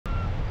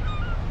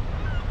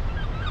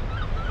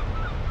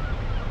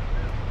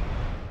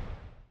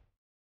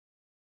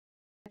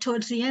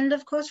Towards the end,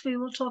 of course, we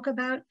will talk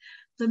about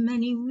the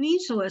many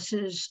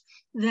resources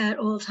that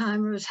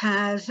Alzheimer's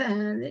has,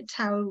 and it's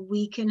how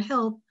we can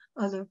help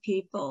other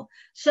people.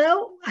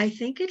 So I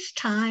think it's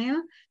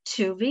time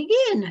to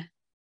begin.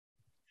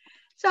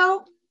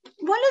 So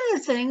one of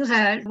the things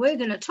that we're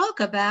going to talk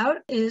about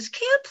is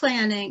care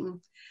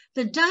planning.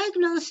 The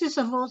diagnosis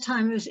of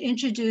Alzheimer's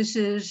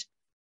introduces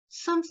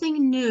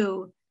something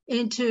new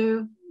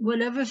into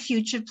whatever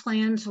future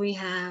plans we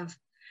have.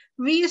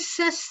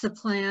 Reassess the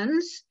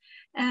plans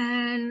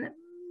and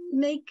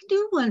make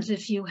new ones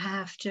if you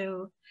have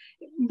to.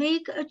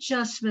 Make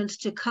adjustments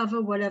to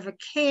cover whatever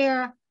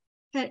care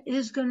that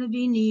is going to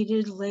be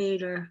needed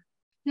later.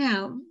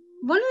 Now,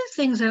 one of the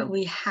things that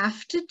we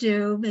have to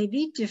do may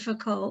be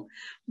difficult,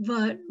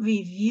 but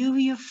review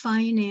your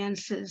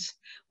finances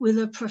with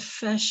a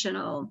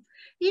professional.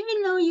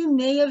 Even though you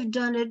may have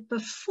done it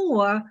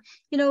before,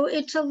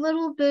 it's a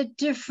little bit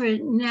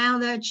different now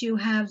that you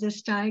have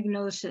this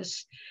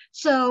diagnosis.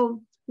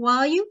 So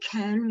while you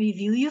can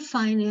review your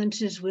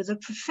finances with a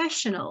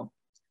professional,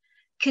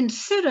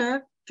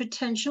 consider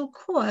potential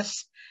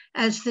costs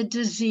as the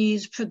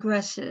disease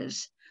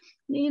progresses.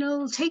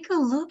 Take a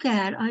look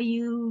at, are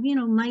you,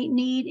 might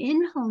need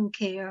in-home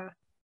care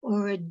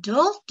or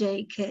adult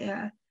day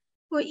care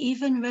or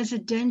even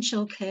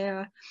residential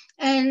care.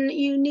 And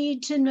you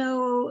need to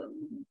know,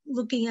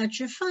 looking at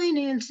your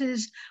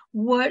finances,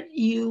 what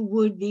you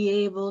would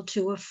be able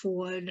to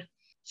afford.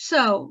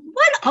 So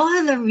what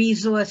are the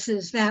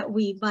resources that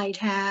we might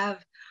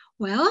have?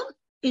 Well,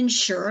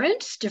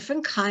 insurance,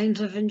 different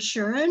kinds of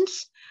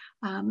insurance.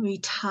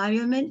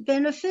 Retirement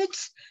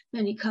benefits.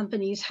 Many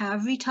companies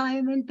have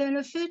retirement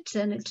benefits,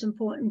 and it's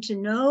important to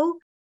know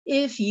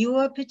if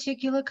your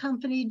particular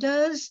company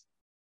does.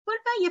 What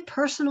about your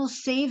personal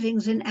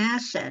savings and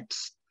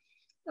assets?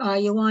 Are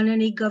you on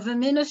any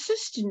government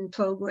assistance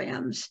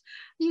programs?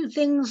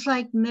 Things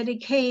like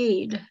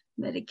Medicaid,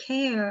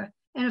 Medicare,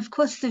 and of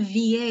course the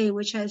VA,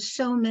 which has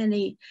so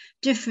many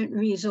different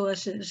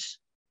resources.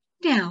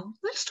 Now,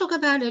 let's talk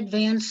about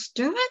advance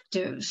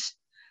directives.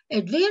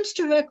 Advance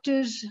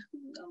directives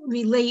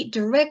relate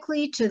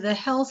directly to the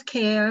health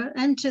care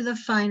and to the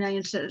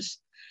finances.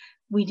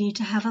 We need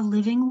to have a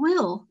living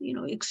will,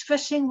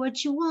 expressing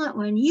what you want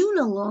when you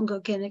no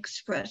longer can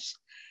express.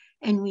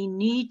 And we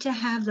need to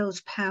have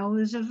those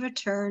powers of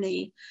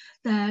attorney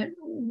that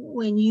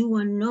when you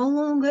are no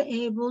longer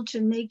able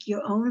to make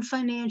your own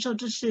financial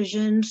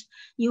decisions,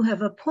 you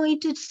have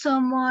appointed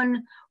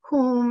someone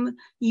whom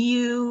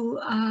you,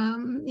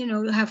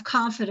 have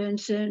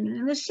confidence in.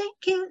 And the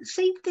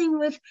same thing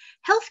with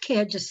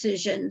healthcare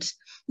decisions.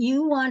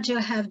 You want to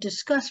have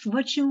discussed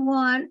what you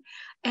want,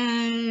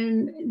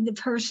 and the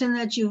person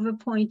that you've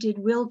appointed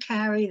will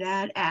carry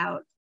that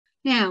out.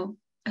 Now,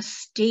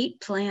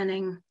 estate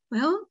planning.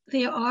 Well,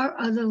 there are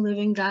other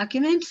living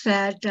documents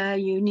that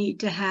you need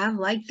to have,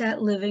 like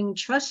that living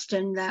trust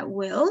and that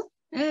will.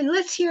 And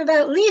let's hear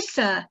about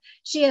Lisa.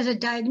 She has a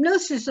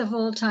diagnosis of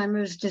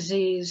Alzheimer's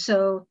disease,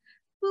 so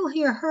we'll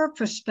hear her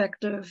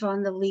perspective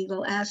on the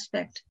legal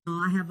aspect.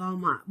 I have all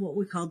my, what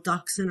we call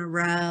ducks in a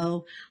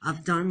row.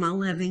 I've done my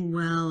living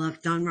will.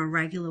 I've done my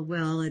regular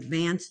will,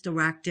 advance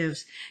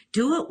directives.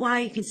 Do it while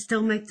you can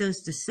still make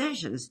those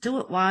decisions. Do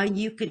it while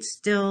you could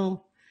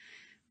still,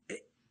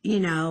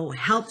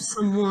 help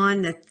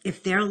someone that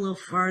if they're a little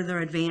further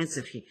advanced,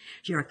 if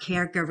you're a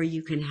caregiver,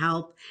 you can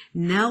help,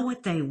 know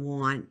what they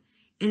want.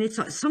 And it's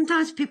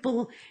sometimes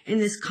people in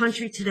this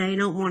country today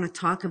don't want to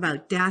talk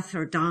about death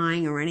or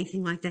dying or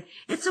anything like that.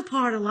 It's a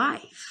part of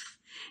life.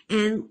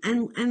 And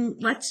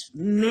let's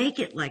make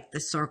it like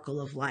the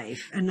circle of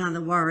life. In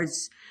other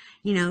words,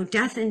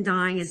 death and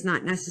dying is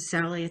not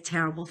necessarily a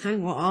terrible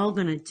thing. We're all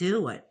going to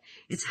do it.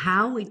 It's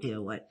how we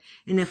do it.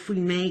 And if we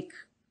make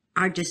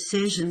our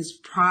decisions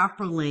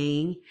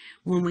properly,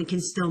 when we can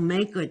still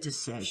make good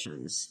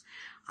decisions,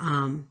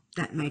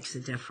 that makes a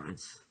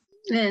difference.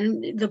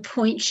 And the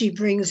point she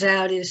brings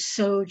out is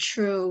so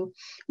true.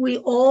 We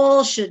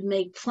all should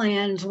make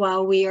plans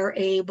while we are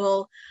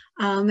able.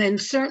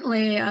 And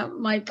certainly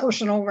my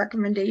personal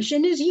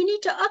recommendation is you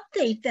need to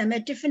update them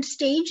at different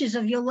stages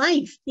of your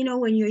life.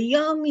 When you're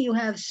young, you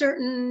have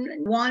certain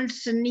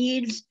wants and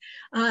needs.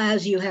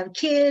 As you have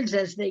kids,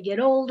 as they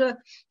get older,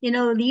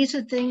 these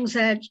are things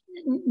that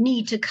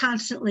need to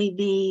constantly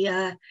be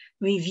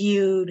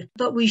reviewed.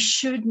 But we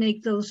should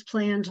make those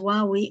plans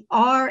while we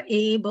are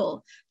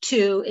able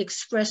to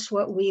express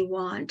what we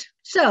want.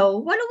 So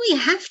what do we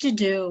have to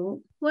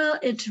do? Well,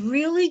 it's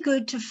really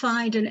good to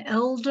find an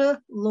elder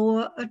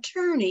law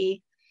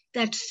attorney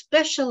that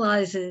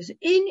specializes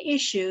in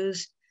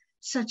issues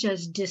such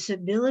as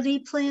disability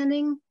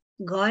planning,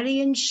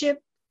 guardianship,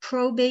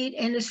 probate,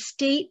 and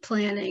estate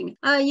planning.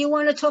 You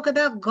want to talk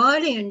about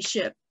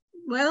guardianship?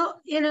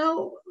 Well,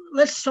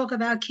 let's talk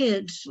about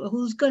kids.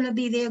 Who's going to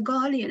be their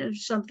guardian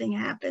if something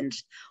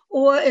happens?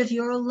 Or if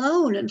you're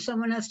alone and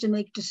someone has to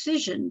make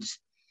decisions,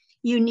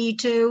 you need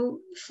to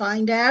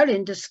find out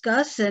and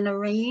discuss and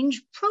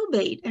arrange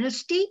probate and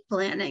estate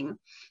planning.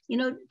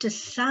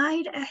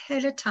 Decide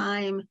ahead of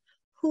time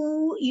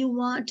who you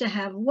want to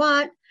have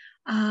what.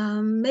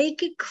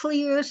 Make it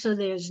clear so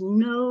there's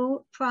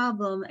no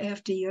problem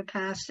after your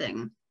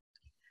passing.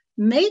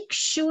 Make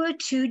sure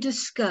to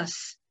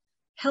discuss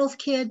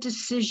healthcare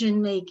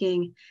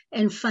decision-making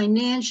and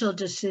financial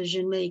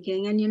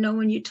decision-making. And, you know,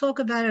 when you talk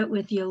about it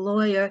with your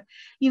lawyer,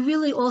 you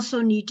really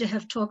also need to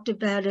have talked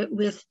about it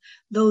with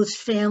those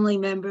family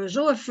members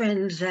or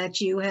friends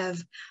that you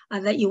have,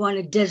 that you want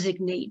to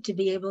designate to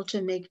be able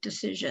to make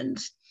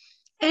decisions.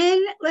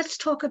 And let's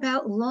talk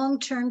about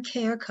long-term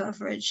care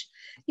coverage.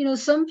 You know,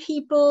 some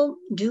people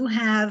do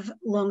have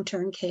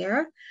long-term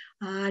care.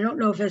 I don't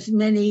know if as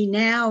many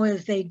now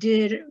as they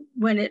did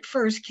when it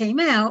first came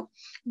out,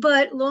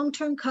 but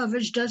long-term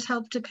coverage does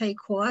help to pay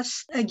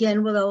costs.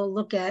 Again, we'll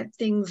look at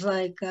things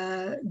like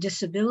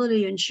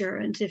disability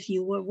insurance if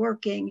you were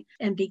working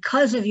and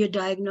because of your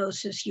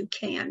diagnosis, you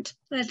can't.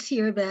 Let's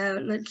hear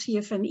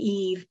from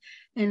Eve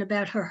and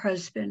about her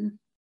husband.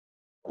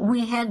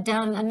 We had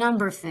done a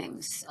number of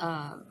things,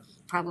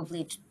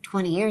 probably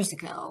 20 years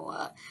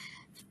ago,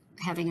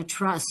 having a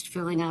trust,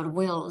 filling out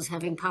wills,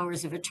 having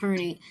powers of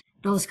attorney,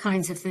 those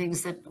kinds of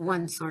things that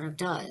one sort of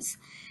does.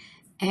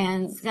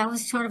 And that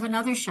was sort of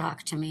another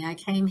shock to me. I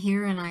came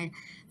here and I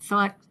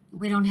thought,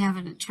 we don't have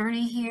an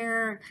attorney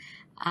here.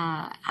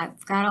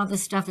 I've got all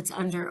this stuff, it's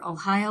under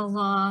Ohio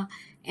law,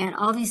 and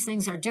all these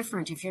things are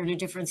different if you're in a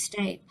different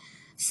state.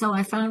 So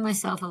I found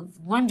myself a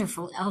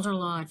wonderful elder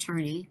law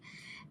attorney.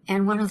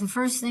 And one of the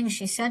first things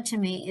she said to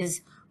me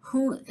is,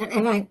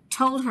 and I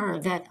told her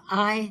that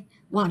I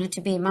wanted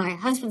to be my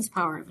husband's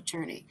power of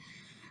attorney,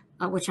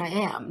 which I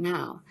am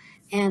now.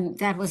 And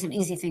that was an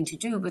easy thing to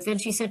do. But then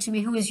she said to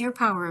me, who is your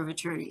power of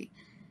attorney?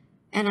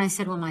 And I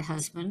said, well, my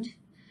husband,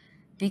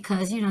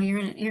 because, you know,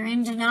 you're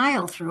in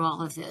denial through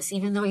all of this.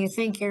 Even though you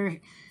think you're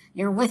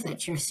with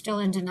it, you're still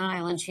in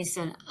denial. And she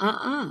said,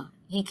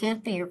 he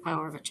can't be your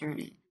power of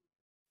attorney.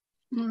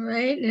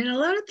 Right. And a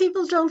lot of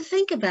people don't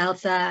think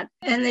about that.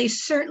 And they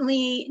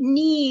certainly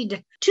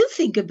need to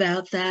think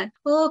about that.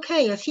 Well,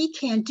 okay, if he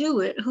can't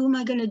do it, who am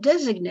I going to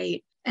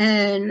designate?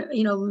 And,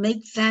 you know,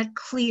 make that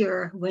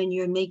clear when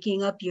you're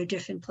making up your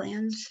different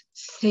plans.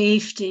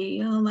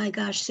 Safety. Oh my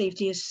gosh,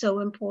 safety is so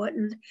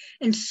important.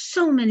 And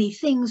so many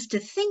things to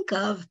think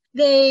of.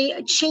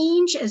 They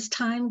change as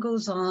time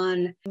goes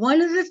on. One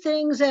of the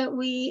things that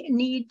we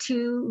need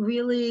to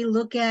really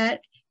look at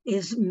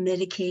is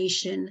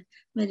medication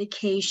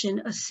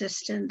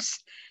assistance.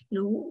 You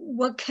know,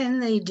 what can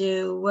they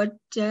do?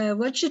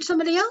 What should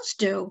somebody else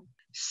do?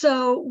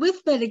 So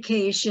with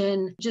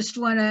medication, just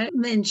want to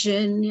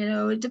mention, you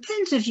know, it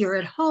depends if you're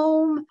at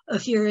home,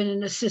 if you're in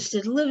an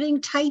assisted living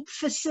type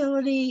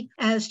facility,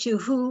 as to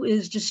who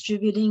is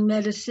distributing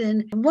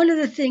medicine. One of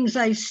the things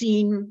I've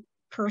seen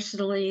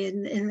personally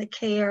in the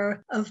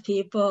care of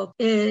people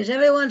is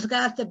everyone's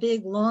got the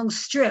big long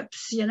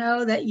strips, you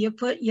know, that you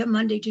put your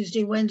Monday,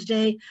 Tuesday,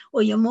 Wednesday,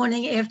 or your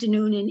morning,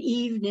 afternoon, and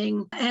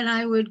evening. And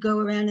I would go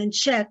around and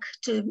check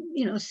to,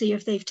 you know, see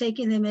if they've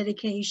taken their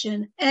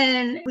medication.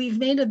 And we've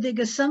made a big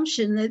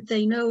assumption that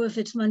they know if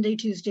it's Monday,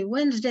 Tuesday,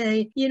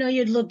 Wednesday. You know,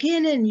 you'd look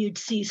in and you'd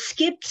see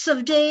skips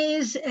of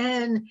days,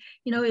 and,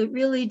 you know, it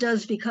really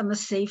does become a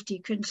safety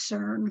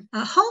concern.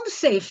 Home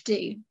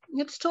safety.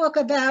 Let's talk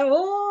about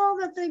all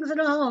the things at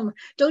home.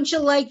 Don't you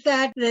like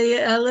that,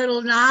 the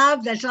little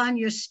knob that's on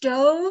your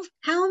stove?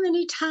 How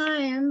many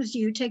times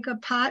you take a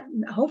pot,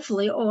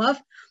 hopefully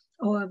off,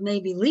 or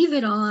maybe leave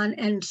it on,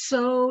 and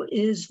so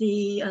is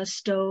the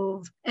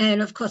stove.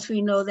 And of course,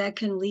 we know that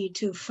can lead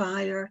to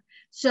fire.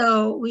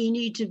 So we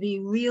need to be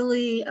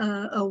really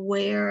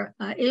aware.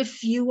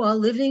 If you are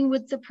living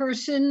with the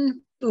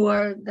person,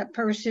 or that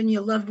person,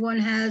 your loved one,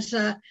 has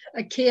a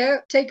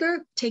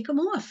caretaker, take them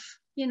off.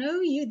 You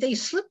know, they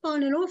slip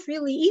on and off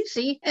really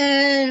easy,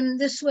 and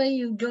this way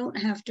you don't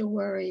have to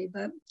worry.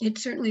 But it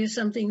certainly is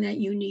something that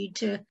you need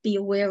to be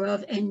aware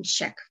of and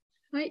check.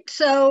 Right.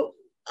 So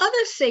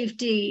other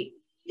safety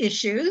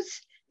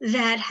issues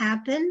that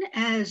happen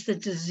as the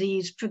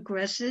disease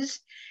progresses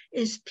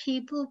is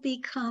people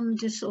become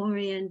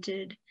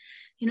disoriented.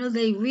 You know,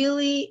 they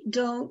really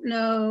don't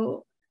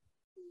know,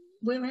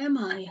 where am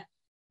I?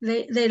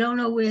 They don't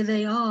know where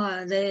they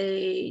are.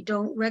 They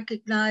don't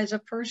recognize a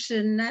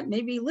person that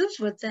maybe lives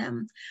with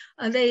them.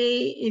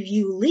 If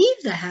you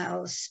leave the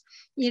house,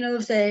 you know,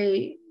 if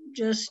they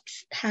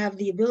just have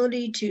the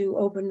ability to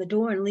open the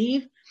door and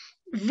leave,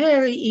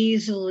 very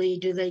easily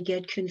do they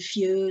get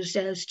confused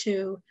as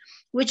to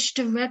which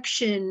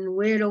direction,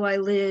 where do I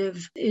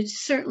live? It's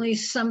certainly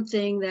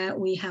something that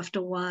we have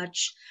to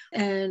watch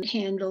and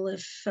handle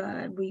if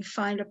we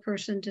find a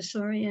person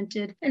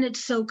disoriented. And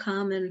it's so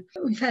common.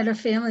 We've had a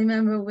family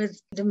member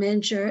with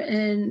dementia,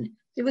 and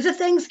it was a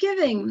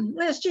Thanksgiving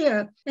last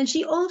year, and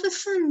she all of a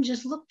sudden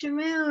just looked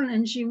around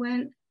and she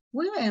went,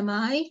 where am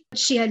I?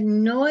 She had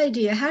no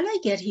idea. How did I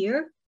get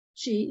here?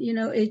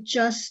 It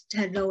just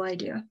had no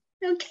idea.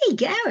 Okay,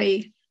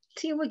 Gary,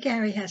 see what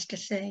Gary has to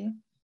say.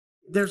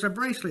 There's a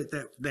bracelet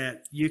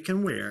that you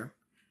can wear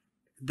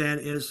that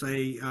is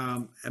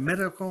a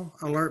medical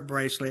alert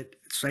bracelet,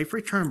 safe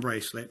return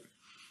bracelet,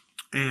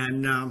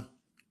 and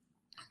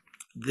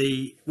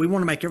we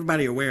want to make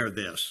everybody aware of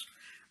this.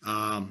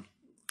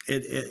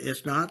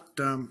 it's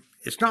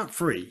not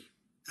free.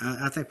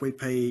 I think we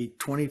pay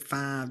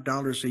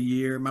 $25 a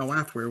year. My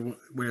wife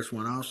wears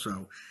one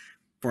also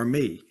for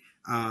me.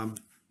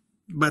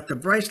 But the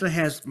bracelet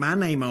has my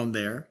name on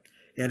there.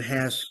 It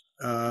has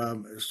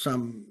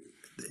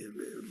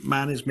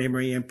mine is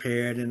memory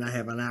impaired, and I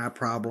have an eye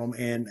problem,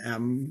 and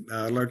I'm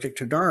allergic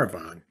to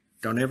𝗥𝗲𝘀.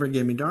 Don't ever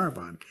give me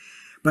𝗥𝗲𝘀.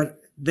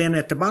 But then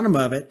at the bottom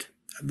of it,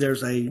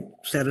 there's a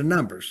set of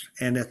numbers,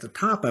 and at the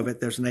top of it,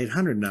 there's an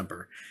 800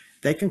 number.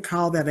 They can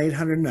call that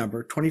 800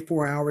 number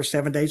 24 hours,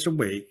 7 days a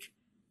week.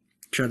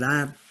 Should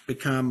I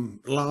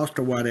become lost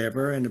or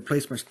whatever, and the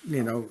policeman,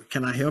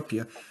 can I help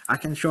you? I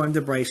can show him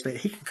the bracelet.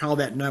 He can call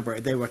that number.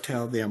 They will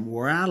tell them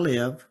where I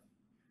live,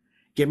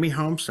 get me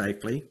home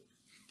safely,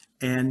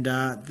 and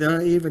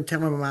they'll even tell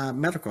them my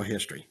medical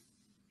history.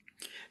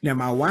 Now,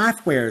 my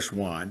wife wears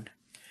one,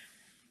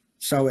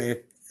 so if,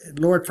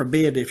 Lord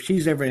forbid, if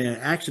she's ever in an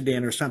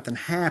accident or something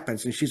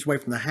happens and she's away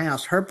from the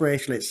house, her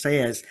bracelet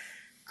says,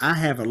 I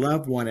have a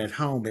loved one at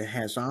home that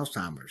has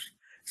Alzheimer's.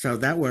 So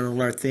that will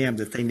alert them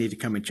that they need to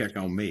come and check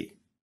on me.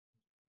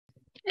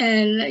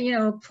 And,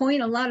 a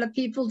point a lot of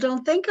people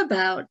don't think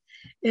about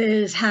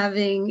is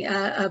having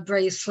a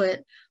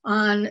bracelet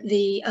on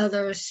the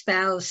other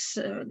spouse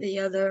or the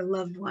other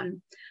loved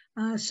one.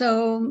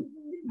 So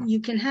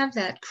you can have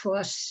that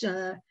cross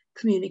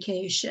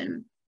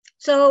communication.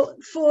 So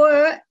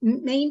for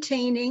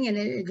maintaining, and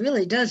it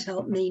really does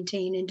help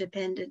maintain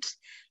independence,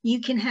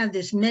 you can have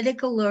this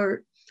medical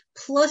alert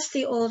plus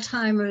the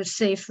Alzheimer's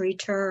safe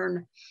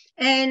return.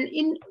 And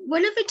in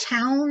whatever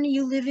town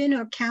you live in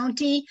or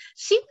county,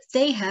 see what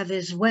they have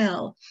as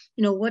well.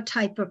 What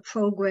type of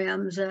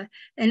programs. And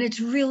it's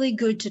really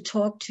good to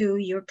talk to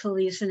your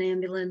police and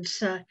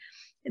ambulance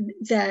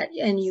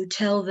and you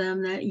tell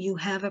them that you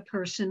have a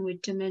person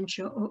with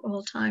dementia or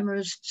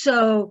Alzheimer's.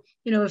 So,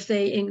 if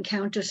they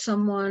encounter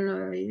someone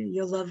or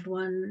your loved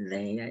one,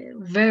 they are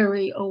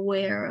very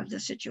aware of the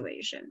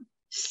situation.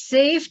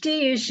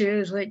 Safety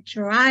issues with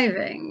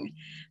driving.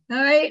 All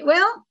right,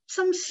 well,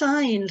 some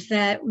signs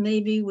that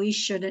maybe we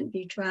shouldn't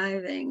be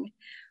driving.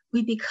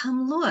 We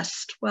become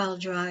lost while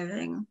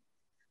driving.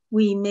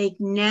 We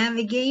make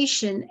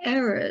navigation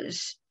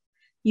errors.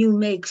 You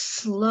make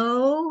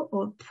slow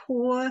or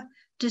poor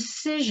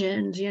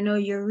decisions.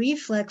 Your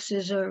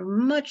reflexes are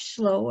much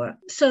slower.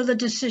 So the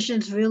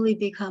decisions really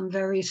become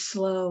very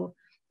slow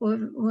or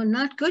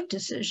not good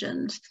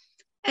decisions.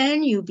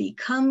 And you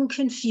become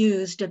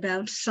confused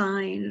about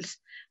signs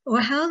or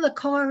how the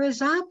car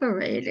is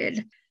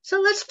operated. So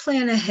let's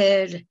plan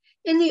ahead.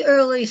 In the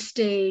early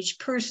stage,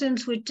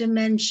 persons with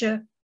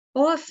dementia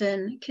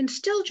often can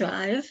still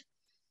drive,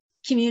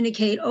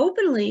 communicate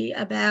openly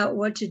about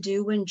what to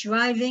do when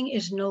driving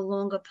is no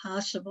longer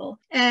possible.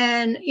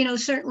 And,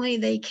 certainly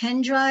they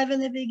can drive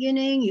in the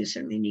beginning. You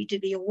certainly need to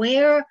be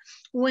aware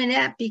when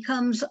that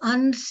becomes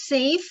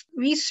unsafe.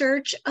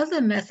 Research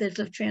other methods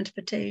of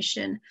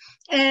transportation.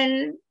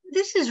 And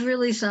this is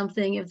really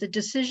something, if the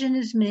decision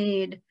is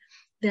made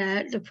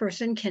that the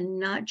person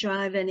cannot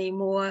drive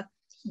anymore,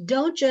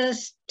 don't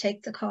just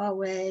take the car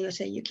away or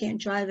say you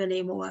can't drive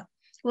anymore.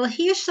 Well,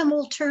 here's some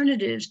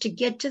alternatives to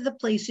get to the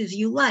places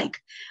you like.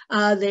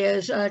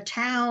 There's a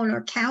town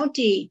or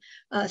county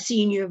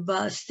senior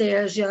bus.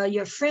 There's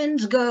your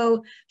friends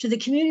go to the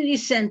community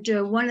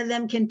center. One of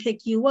them can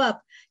pick you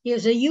up.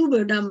 Here's a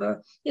Uber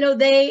number.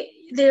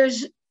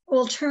 There's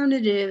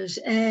alternatives.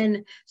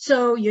 And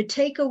so you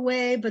take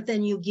away, but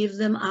then you give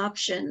them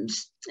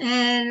options.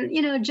 And,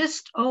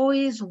 just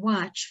always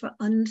watch for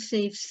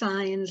unsafe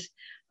signs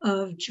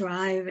of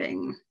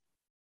driving.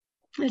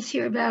 Let's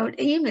hear about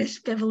Amos,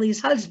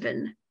 Beverly's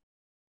husband.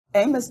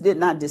 Amos did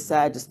not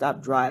decide to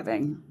stop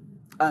driving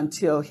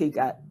until he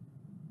got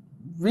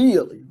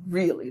really,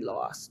 really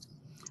lost.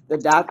 The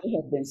doctor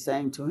had been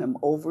saying to him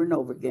over and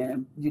over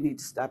again, you need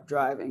to stop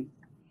driving.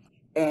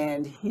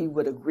 And he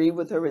would agree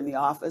with her in the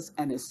office.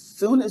 And as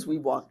soon as we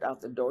walked out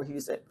the door, he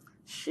said,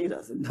 she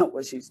doesn't know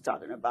what she's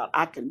talking about.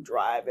 I can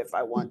drive if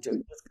I want to. He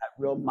just got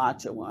real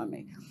macho on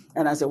me.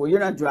 And I said, well,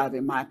 you're not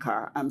driving my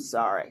car. I'm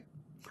sorry.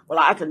 Well,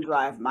 I can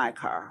drive my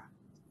car.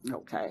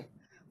 Okay.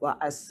 Well,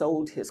 I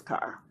sold his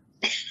car.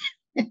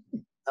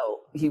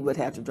 So he would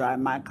have to drive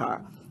my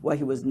car. Well,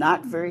 he was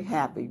not very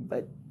happy,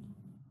 but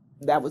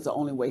that was the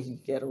only way he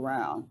could get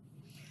around.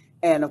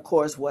 And of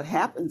course, what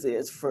happens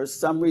is, for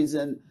some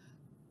reason,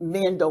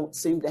 men don't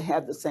seem to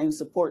have the same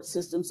support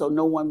system, so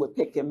no one would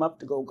pick him up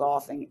to go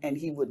golfing, and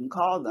he wouldn't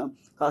call them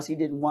because he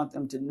didn't want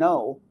them to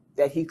know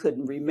that he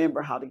couldn't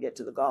remember how to get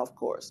to the golf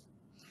course.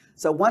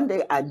 So one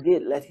day I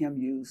did let him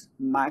use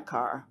my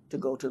car to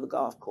go to the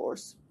golf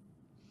course.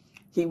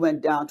 He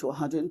went down to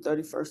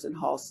 131st and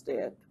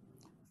Halstead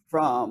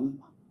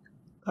from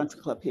Country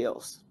Club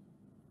Hills.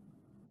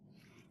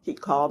 He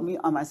called me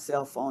on my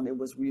cell phone. It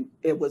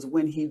was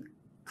when he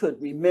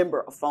could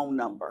remember a phone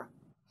number.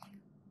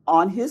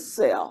 On his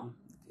cell,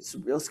 it's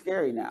real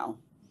scary now,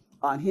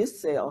 on his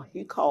cell,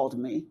 he called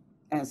me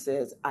and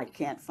says, I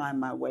can't find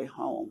my way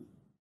home.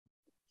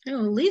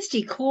 Oh, at least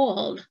he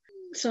called.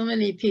 So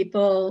many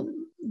people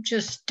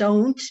just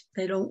don't.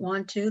 They don't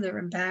want to. They're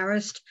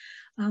embarrassed.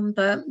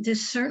 But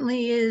this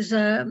certainly is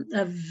a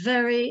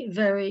very,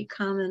 very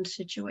common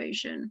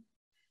situation.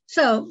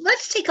 So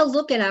let's take a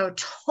look at our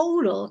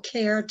total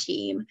care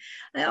team.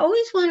 I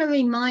always want to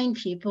remind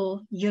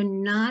people you're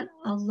not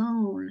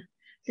alone.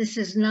 This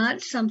is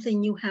not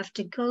something you have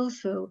to go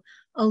through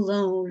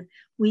alone.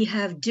 We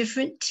have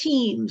different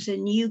teams,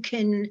 and you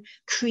can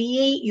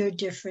create your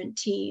different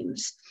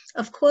teams.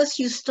 Of course,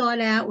 you start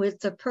out with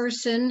the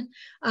person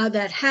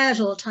that has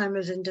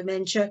Alzheimer's and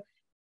dementia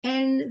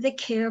and the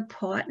care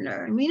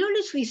partner. And we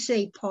notice we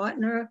say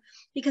partner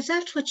because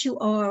that's what you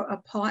are, a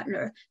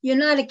partner. You're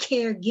not a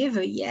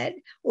caregiver yet,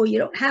 or you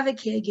don't have a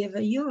caregiver,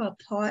 you're a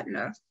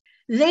partner.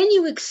 Then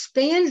you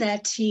expand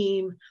that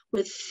team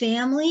with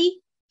family,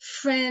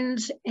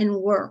 friends, and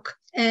work.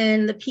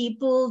 And the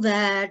people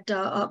that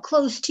are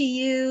close to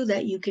you,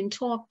 that you can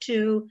talk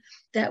to,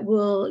 that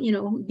will,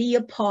 be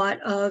a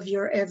part of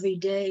your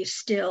everyday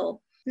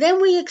still.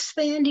 Then we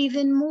expand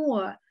even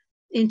more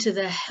into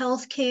the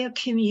healthcare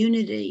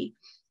community.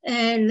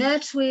 And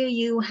that's where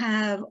you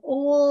have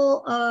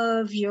all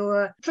of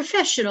your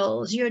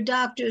professionals, your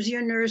doctors,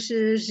 your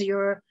nurses,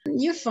 your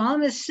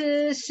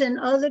pharmacists, and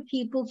other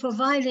people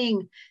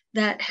providing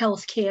that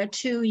healthcare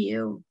to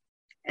you.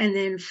 And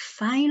then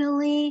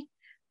finally,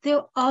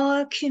 there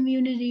are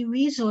community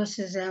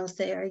resources out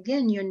there.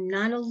 Again, you're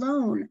not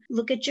alone.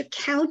 Look at your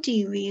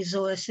county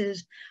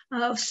resources.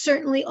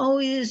 Certainly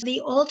always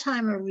the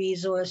Alzheimer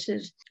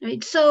resources.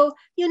 Right? So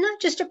you're not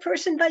just a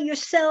person by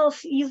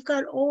yourself. You've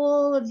got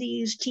all of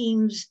these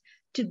teams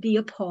to be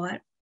a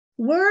part.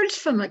 Words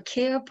from a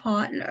care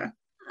partner.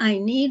 I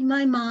need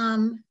my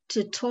mom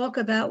to talk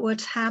about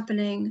what's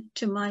happening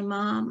to my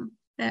mom.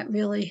 That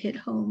really hit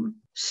home.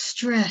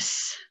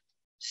 Stress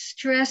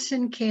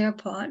and care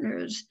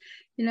partners.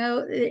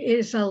 It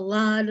is a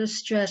lot of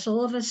stress.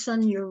 All of a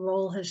sudden, your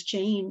role has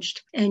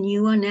changed, and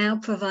you are now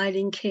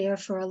providing care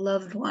for a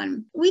loved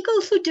one. We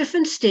go through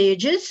different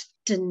stages.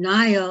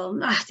 Denial.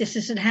 This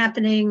isn't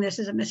happening. This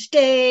is a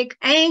mistake.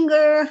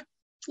 Anger.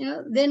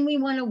 Then we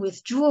want to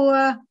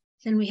withdraw.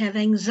 Then we have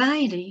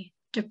anxiety,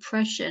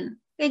 depression.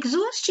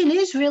 Exhaustion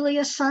is really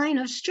a sign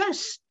of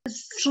stress.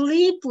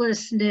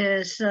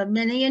 Sleeplessness,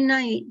 many a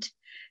night.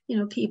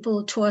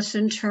 People toss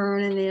and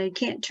turn, and they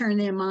can't turn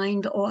their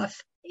mind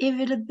off.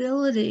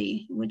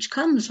 Irritability, which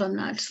comes from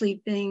not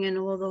sleeping and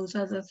all those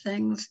other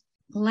things.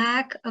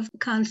 Lack of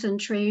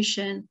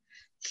concentration.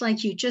 It's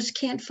like you just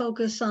can't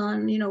focus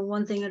on,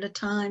 one thing at a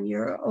time.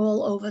 You're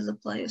all over the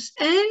place.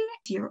 And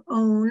your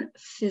own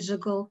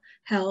physical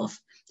health.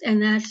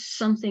 And that's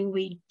something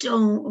we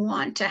don't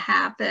want to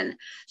happen.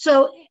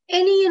 So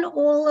any and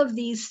all of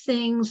these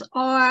things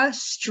are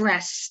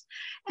stress.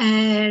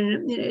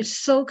 And it's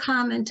so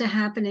common to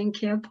happen in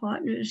care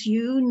partners.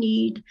 You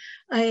need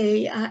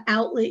a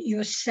outlet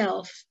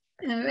yourself.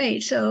 All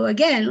right. So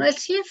again,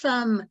 let's hear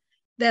from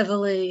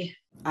Beverly.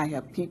 I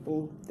have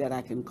people that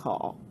I can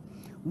call,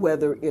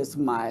 whether it's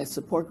my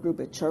support group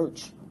at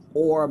church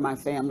or my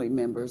family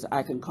members.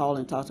 I can call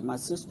and talk to my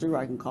sister.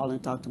 I can call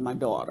and talk to my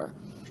daughter.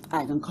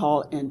 I can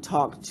call and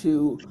talk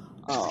to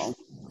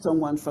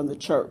someone from the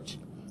church.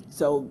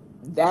 So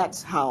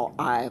that's how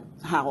I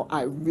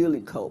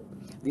really cope.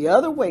 The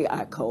other way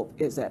I cope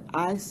is that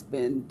I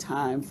spend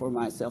time for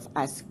myself.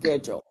 I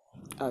schedule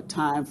a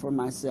time for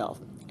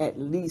myself at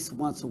least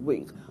once a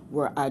week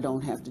where I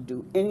don't have to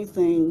do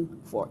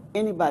anything for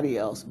anybody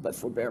else but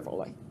for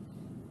Beverly.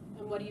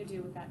 And what do you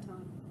do with that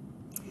time?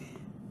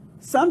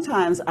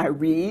 Sometimes I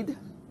read.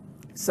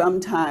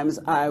 Sometimes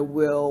I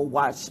will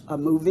watch a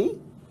movie.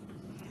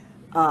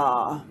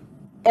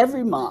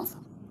 Every month,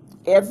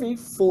 every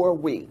 4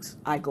 weeks,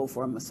 I go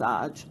for a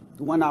massage,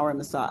 1 hour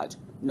massage.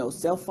 No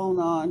cell phone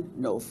on,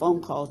 no phone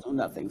calls, no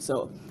nothing.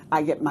 So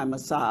I get my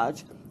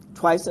massage.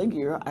 Twice a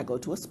year, I go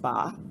to a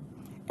spa.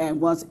 And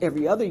once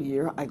every other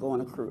year, I go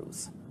on a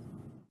cruise.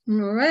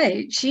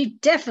 Right. She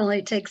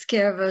definitely takes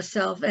care of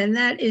herself. And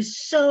that is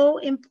so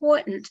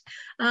important.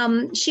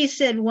 She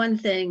said one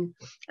thing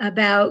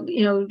about,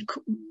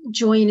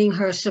 joining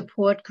her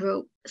support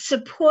group.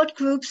 Support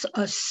groups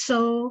are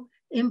so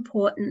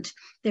important.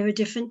 There are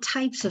different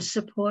types of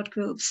support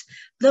groups.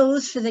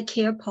 Those for the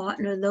care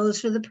partner, those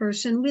for the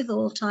person with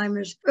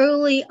Alzheimer's,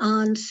 early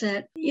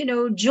onset.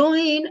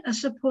 Join a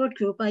support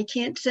group. I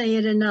can't say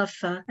it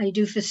enough. I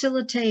do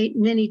facilitate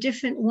many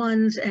different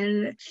ones,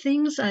 and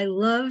things I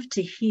love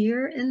to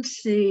hear and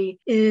see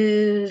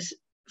is,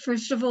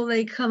 first of all,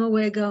 they come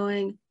away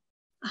going,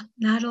 I'm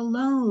not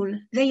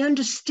alone. They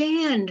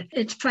understand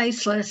it's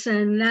priceless,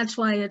 and that's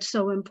why it's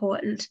so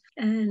important.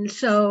 And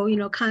so,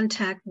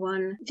 contact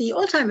one. The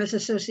Alzheimer's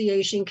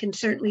Association can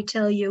certainly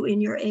tell you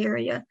in your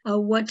area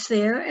what's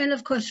there. And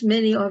of course,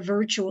 many are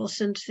virtual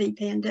since the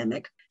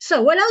pandemic.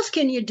 So what else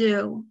can you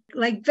do?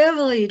 Like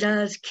Beverly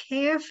does,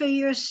 care for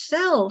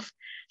yourself.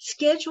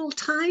 Schedule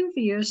time for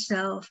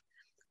yourself.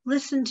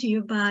 Listen to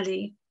your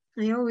body.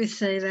 I always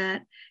say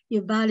that.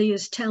 Your body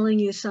is telling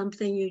you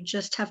something. You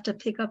just have to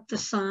pick up the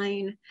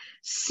sign.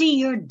 See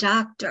your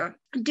doctor.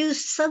 Do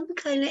some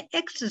kind of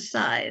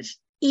exercise.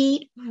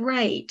 eat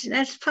right.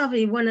 That's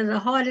probably one of the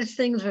hardest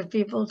things for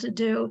people to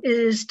do,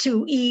 is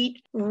to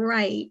eat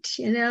right.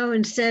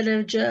 Instead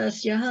of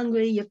just you're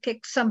hungry, you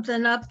pick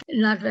something up,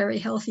 not very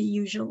healthy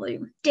usually.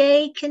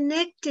 Stay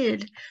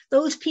connected.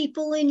 Those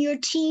people in your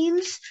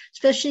teams,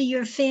 especially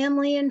your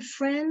family and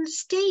friends,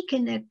 stay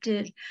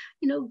connected.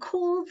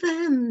 Call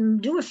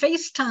them, do a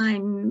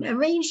FaceTime,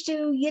 arrange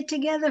to get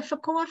together for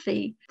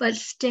coffee, but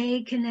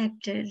stay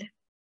connected.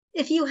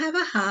 If you have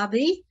a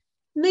hobby,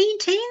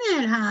 maintain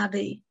that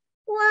hobby.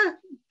 Or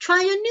try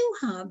a new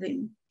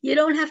hobby. You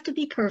don't have to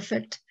be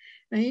perfect,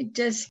 right?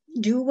 Just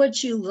do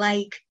what you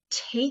like.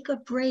 Take a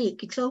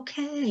break. It's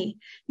okay.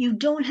 You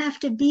don't have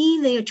to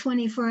be there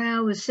 24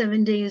 hours,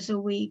 7 days a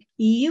week.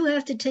 You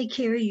have to take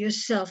care of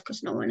yourself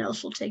because no one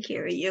else will take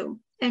care of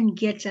you. And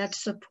get that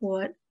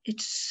support.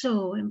 It's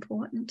so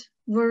important.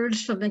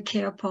 Words from a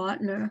care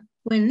partner.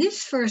 When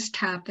this first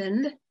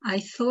happened, I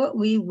thought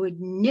we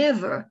would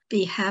never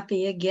be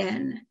happy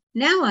again.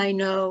 Now I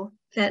know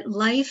that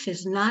life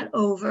is not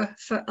over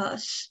for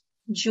us.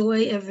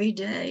 Joy every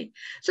day.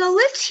 So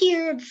let's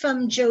hear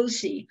from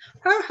Josie.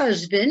 Her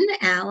husband,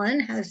 Alan,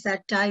 has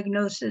that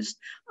diagnosis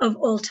of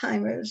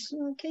Alzheimer's.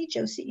 Okay,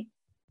 Josie.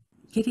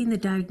 Getting the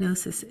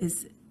diagnosis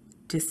is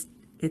just,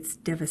 it's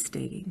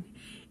devastating.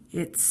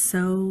 It's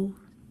so,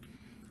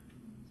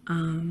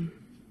 I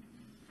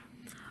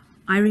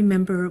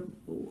remember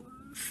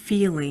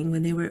feeling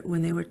when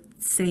they were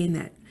saying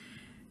that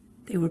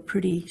they were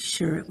pretty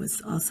sure it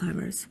was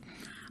Alzheimer's.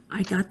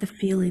 I got the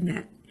feeling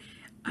that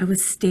I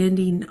was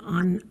standing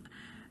on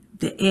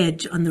the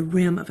edge, on the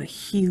rim of a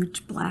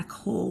huge black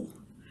hole,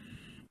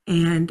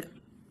 and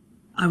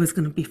I was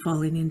going to be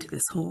falling into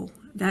this hole.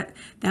 That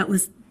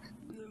was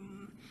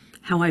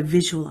how I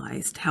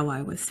visualized how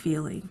I was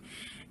feeling.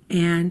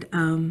 And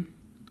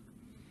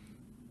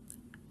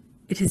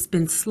it has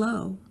been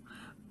slow,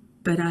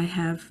 but I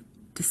have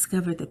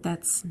discovered that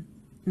that's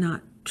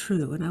not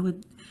true. And I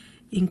would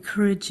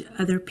encourage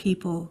other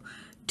people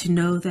to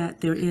know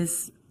that there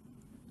is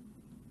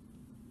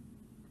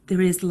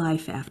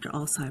life after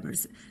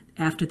Alzheimer's,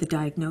 after the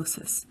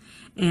diagnosis.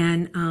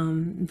 And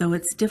though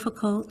it's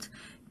difficult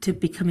to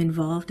become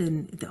involved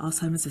in the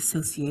Alzheimer's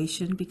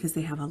Association because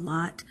they have a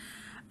lot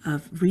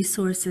of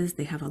resources,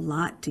 they have a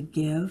lot to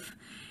give,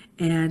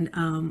 and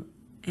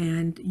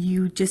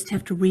you just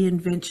have to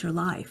reinvent your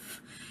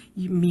life.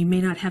 You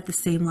may not have the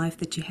same life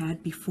that you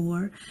had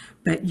before,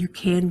 but you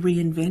can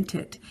reinvent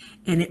it,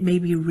 and it may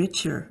be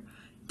richer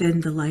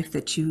than the life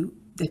that you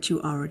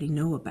already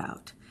know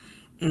about.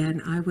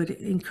 And I would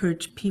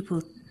encourage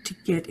people to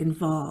get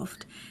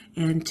involved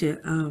and to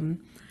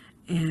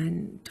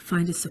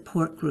find a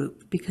support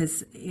group,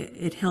 because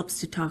it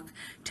helps to talk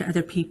to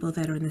other people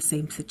that are in the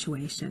same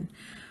situation.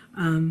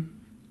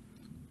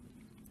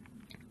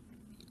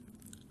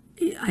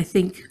 I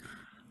think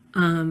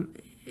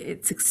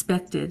it's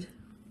expected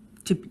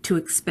to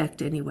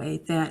expect anyway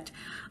that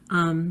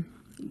a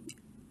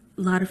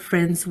lot of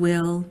friends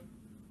will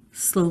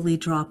slowly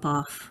drop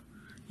off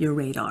your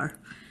radar,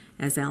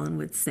 as Alan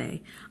would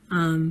say,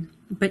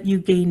 but you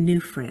gain new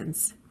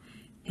friends,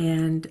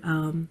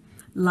 and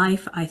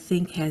life, I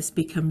think, has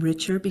become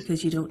richer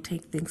because you don't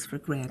take things for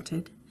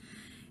granted.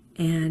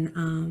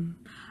 And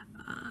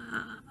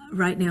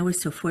right now we're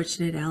so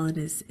fortunate. Alan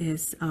is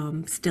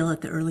still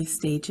at the early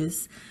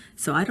stages,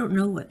 so I don't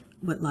know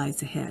what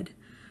lies ahead.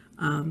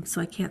 So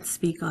I can't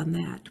speak on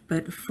that.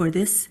 But for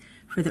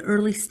the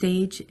early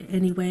stage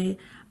anyway,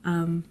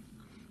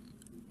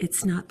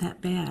 it's not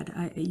that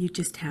bad. You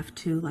just have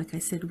to, like I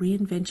said,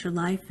 reinvent your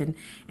life and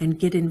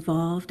get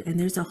involved. And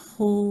there's a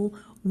whole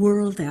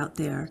world out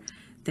there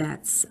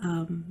that's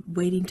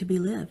waiting to be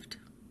lived.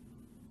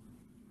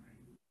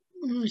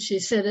 She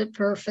said it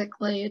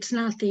perfectly. It's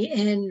not the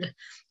end.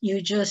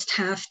 You just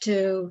have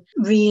to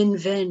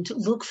reinvent,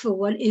 look for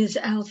what is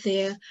out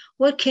there.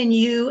 What can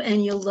you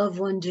and your loved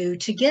one do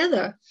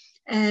together?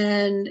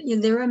 And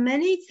there are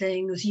many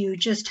things. You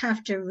just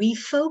have to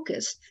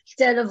refocus.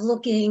 Instead of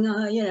looking,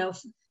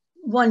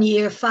 1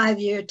 year, 5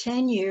 year,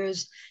 10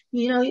 years,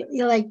 you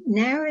like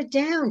narrow it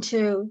down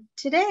to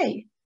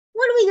today.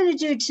 What are we going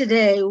to do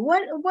today?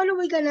 What are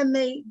we going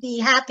to be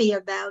happy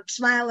about,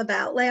 smile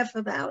about, laugh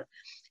about?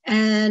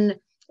 And,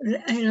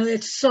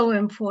 it's so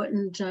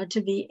important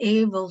to be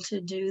able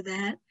to do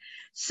that.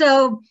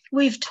 So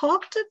we've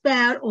talked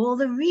about all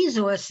the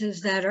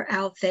resources that are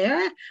out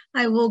there.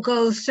 I will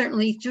go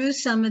certainly through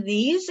some of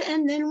these,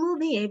 and then we'll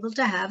be able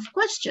to have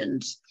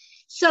questions.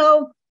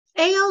 So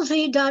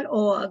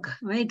alz.org,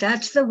 right?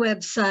 That's the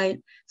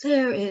website.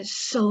 There is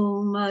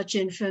so much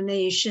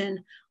information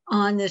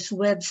on this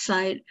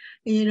website.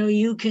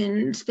 You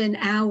can spend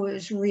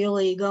hours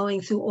really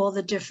going through all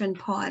the different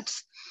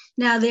parts.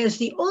 Now, there's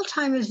the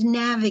Alzheimer's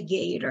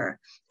Navigator,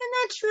 and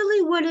that's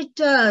really what it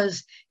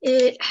does.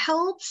 It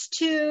helps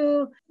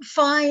to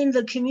find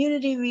the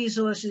community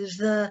resources,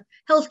 the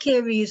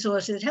healthcare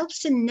resources. It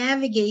helps to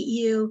navigate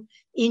you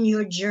in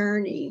your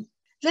journey.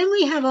 Then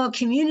we have our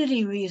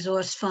community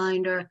resource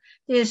finder.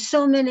 There's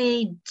so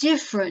many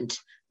different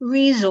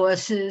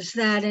resources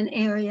that an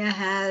area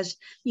has.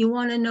 You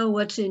want to know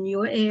what's in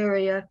your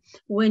area.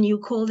 When you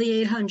call the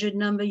 800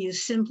 number, you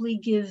simply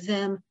give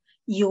them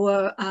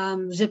your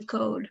zip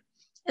code,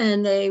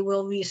 and they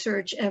will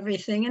research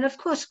everything. And of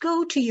course,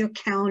 go to your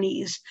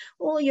counties.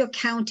 All your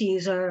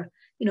counties are,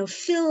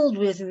 filled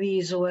with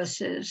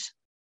resources.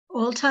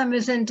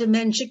 Alzheimer's and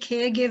Dementia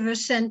Caregiver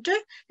Center,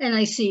 and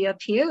I see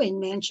up here in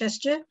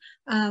Manchester,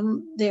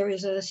 there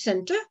is a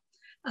center,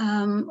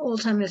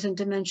 Alzheimer's and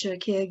Dementia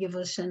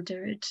Caregiver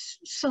Center. It's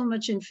so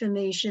much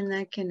information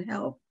that can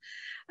help.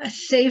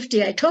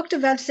 Safety, I talked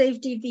about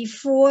safety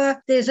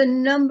before. There's a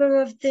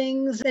number of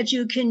things that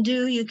you can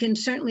do. You can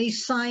certainly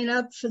sign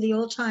up for the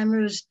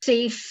Alzheimer's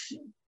Safe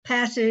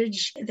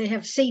Passage. They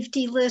have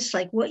safety lists,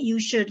 like what you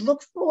should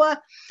look for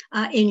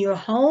in your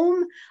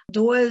home,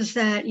 doors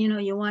that,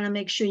 you want to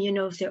make sure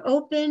if they're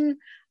open,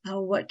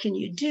 what can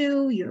you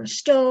do, your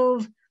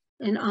stove,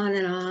 and on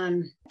and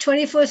on.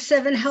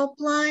 24/7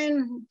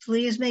 helpline,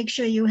 please make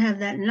sure you have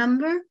that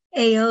number.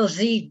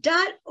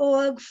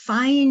 ALZ.org,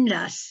 find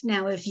us.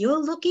 Now, if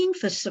you're looking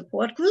for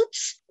support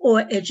groups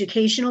or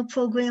educational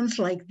programs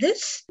like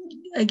this,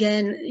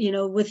 again,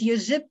 with your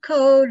zip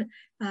code,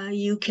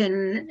 you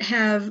can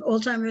have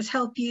Alzheimer's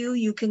help you.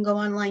 You can go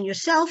online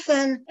yourself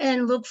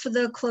and look for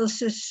the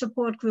closest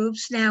support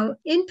groups. Now,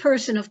 in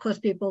person, of course,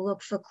 people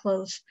look for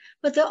close,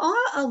 but there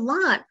are a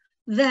lot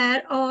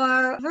that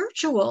are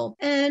virtual.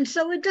 And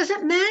so it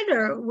doesn't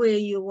matter where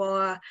you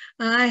are.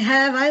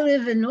 I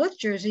live in North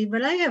Jersey,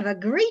 but I have a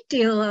great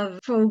deal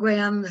of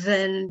programs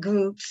and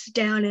groups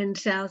down in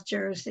South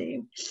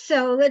Jersey.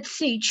 So let's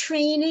see,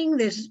 training,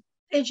 there's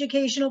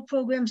educational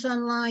programs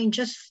online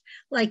just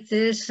like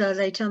this.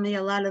 They tell me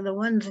a lot of the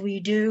ones we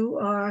do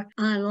are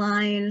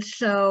online.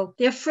 So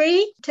they're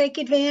free. Take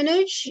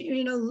advantage,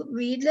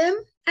 read them.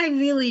 I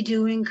really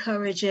do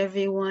encourage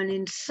everyone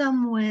in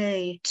some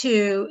way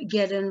to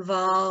get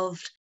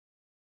involved.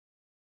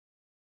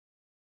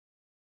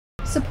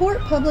 Support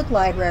public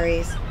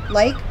libraries.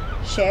 Like,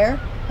 share,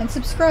 and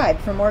subscribe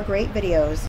for more great videos.